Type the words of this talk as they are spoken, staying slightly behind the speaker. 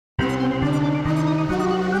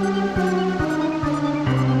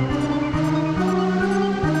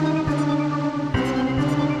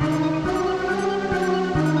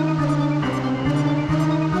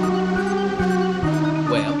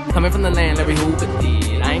scuba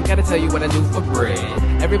did. I ain't gotta tell you what I do for bread.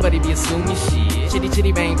 Everybody be assuming shit. Chitty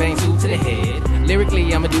chitty bang bang, two to the head.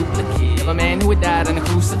 Lyrically, I'm a duplicate of a man who had died on a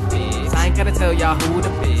crucifix. I ain't gotta tell y'all who the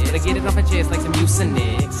bitch, but I get it off my chest like some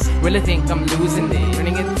Mucinex. Really think I'm losing it,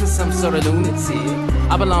 turning into some sort of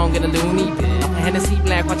lunatic. I belong in a loony bin. I'm a Hennessy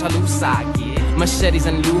black, watch how loose I get. Machetes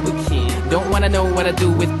and lubricant. Don't wanna know what I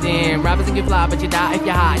do with them. Robbers think you fly, but you die if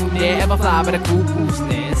you're hot. And you dare ever fly but a cuckoo's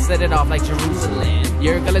nest. Set it off like Jerusalem.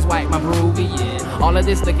 Your girl is white, my Peruvian. All of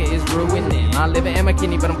this liquor is ruining my liver and my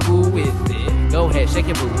kidney, but I'm cool with it. Go ahead, shake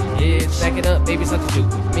your booty, yeah. Back it up, baby, something to do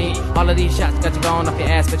with me. All of these shots got you going off your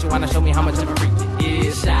ass, but you wanna show me how much of a freak it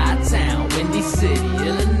is. Chi-Town, Windy City,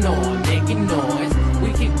 Illinois, making noise.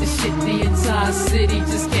 We keep the shit the entire city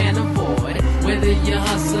just can't avoid. Whether you're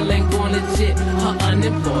hustling, going legit, or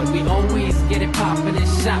unemployed, we always get it poppin' in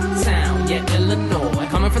Chi-Town, yeah, Illinois.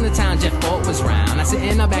 Coming from the town Jeff Fort was round, I sit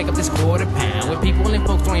in a bag of this quarter-pound with people and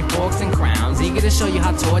folks throwing forks and crowns, eager to show you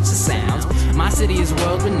how torture sounds. My city is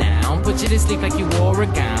world-renowned, put you to sleep like you wore a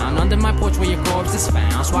gown. Under my porch where your corpse is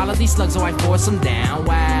found, swallow these slugs or I force them down.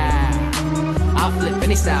 Wow, I'll flip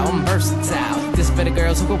any style, I'm versatile. This for the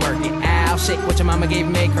girls who can work it out. Shake what your mama gave,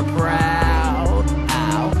 make her proud.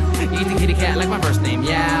 Ow. Eat the kitty cat like my first name,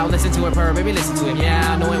 yow. Listen to her purr, baby, listen to it,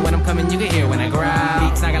 meow. Knowing when I'm coming, you can hear when I growl.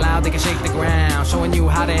 Beats not loud, they can shake the ground. Showing you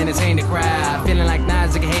how to entertain the crowd. Feeling like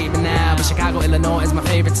Nas, they can hate me now. But Chicago, Illinois is my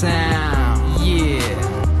favorite town.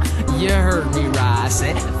 Yeah, you heard me right. I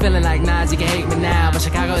said, feeling like Nas, you can hate me now. But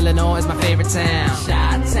Chicago, Illinois is my favorite town.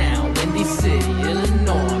 Chi-Town, Windy City,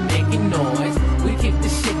 Illinois, making noise. We keep the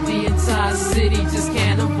shit the entire city just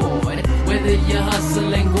can't avoid. Whether you're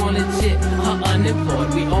hustling, going legit, or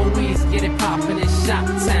unemployed, we always get it poppin' in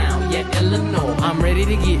Chi-Town, yeah, Illinois. I'm ready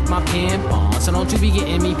to get my pimp on, so don't you be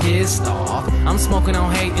getting me pissed off. I'm smoking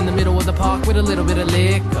on hate in the middle of the park with a little bit of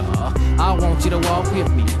liquor. I want you to walk with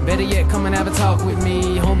me, better yet come and have a talk with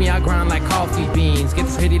me. Homie, I grind like coffee beans, get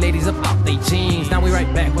these pretty ladies up off they jeans. Now we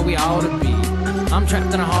right back where we ought to be. I'm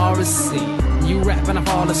trapped in a horror scene. You rap and I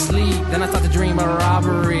fall asleep. Then I start to dream of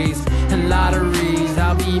robberies and lotteries.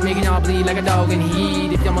 I'll be making y'all bleed like a dog in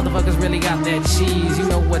heat. If y'all motherfuckers really got that cheese, you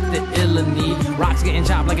know what the illa need. Rocks getting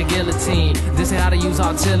chopped like a guillotine. This is how to use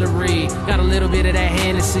artillery. Got a little bit of that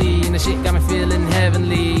Hennessy, and the shit got me feeling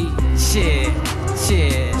heavenly. Shit.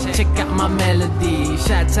 Check out my melody.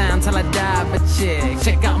 Chi-Town till I die, but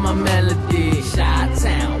check out my melody.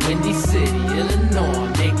 Chi-Town, Windy City, Illinois,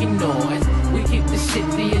 making noise. We keep the shit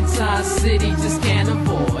the entire city just can't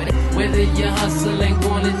avoid. Whether you're hustling,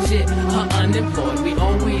 going legit, or unemployed, we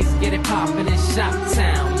always get it poppin' in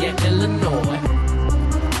Chi-Town, yeah, Illinois.